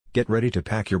Get ready to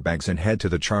pack your bags and head to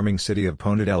the charming city of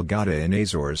Ponta Delgada in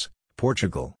Azores,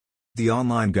 Portugal. The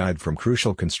online guide from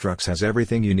Crucial Constructs has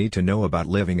everything you need to know about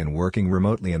living and working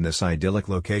remotely in this idyllic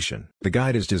location. The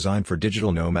guide is designed for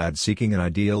digital nomads seeking an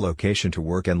ideal location to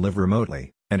work and live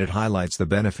remotely, and it highlights the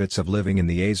benefits of living in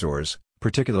the Azores,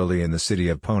 particularly in the city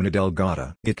of Ponta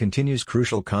Delgada. It continues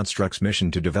Crucial Constructs' mission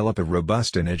to develop a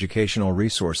robust and educational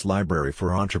resource library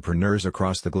for entrepreneurs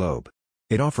across the globe.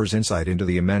 It offers insight into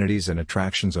the amenities and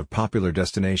attractions of popular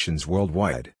destinations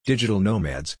worldwide. Digital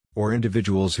nomads, or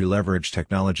individuals who leverage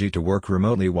technology to work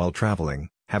remotely while traveling,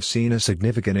 have seen a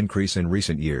significant increase in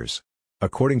recent years.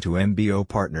 According to MBO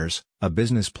Partners, a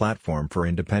business platform for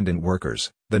independent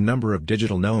workers, the number of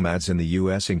digital nomads in the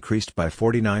U.S. increased by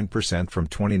 49% from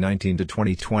 2019 to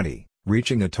 2020,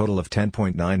 reaching a total of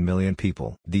 10.9 million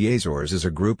people. The Azores is a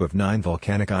group of 9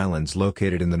 volcanic islands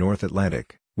located in the North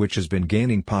Atlantic, which has been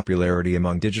gaining popularity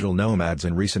among digital nomads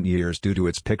in recent years due to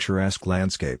its picturesque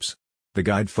landscapes. The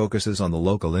guide focuses on the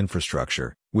local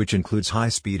infrastructure, which includes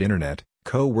high-speed internet,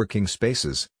 co-working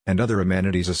spaces, and other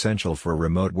amenities essential for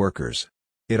remote workers.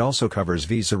 It also covers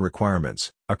visa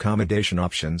requirements, accommodation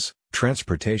options,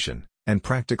 transportation, and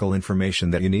practical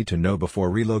information that you need to know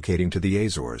before relocating to the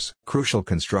Azores. Crucial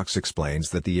Constructs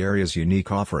explains that the area's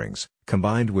unique offerings,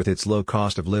 combined with its low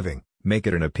cost of living, make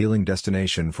it an appealing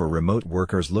destination for remote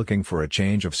workers looking for a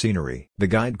change of scenery. The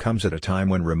guide comes at a time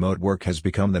when remote work has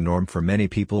become the norm for many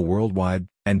people worldwide,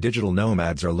 and digital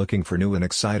nomads are looking for new and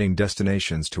exciting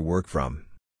destinations to work from.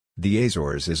 The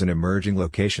Azores is an emerging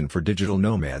location for digital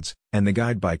nomads, and the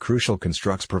guide by Crucial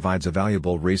Constructs provides a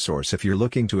valuable resource if you're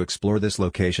looking to explore this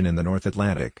location in the North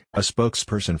Atlantic. A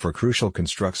spokesperson for Crucial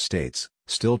Constructs states,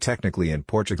 "Still technically in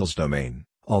Portugal's domain,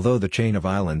 although the chain of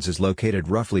islands is located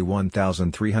roughly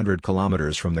 1,300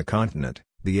 kilometers from the continent,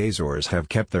 the Azores have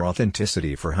kept their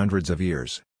authenticity for hundreds of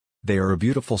years. They are a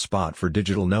beautiful spot for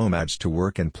digital nomads to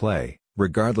work and play,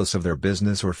 regardless of their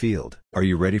business or field." Are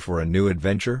you ready for a new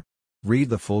adventure?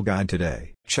 Read the full guide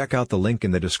today. Check out the link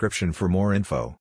in the description for more info.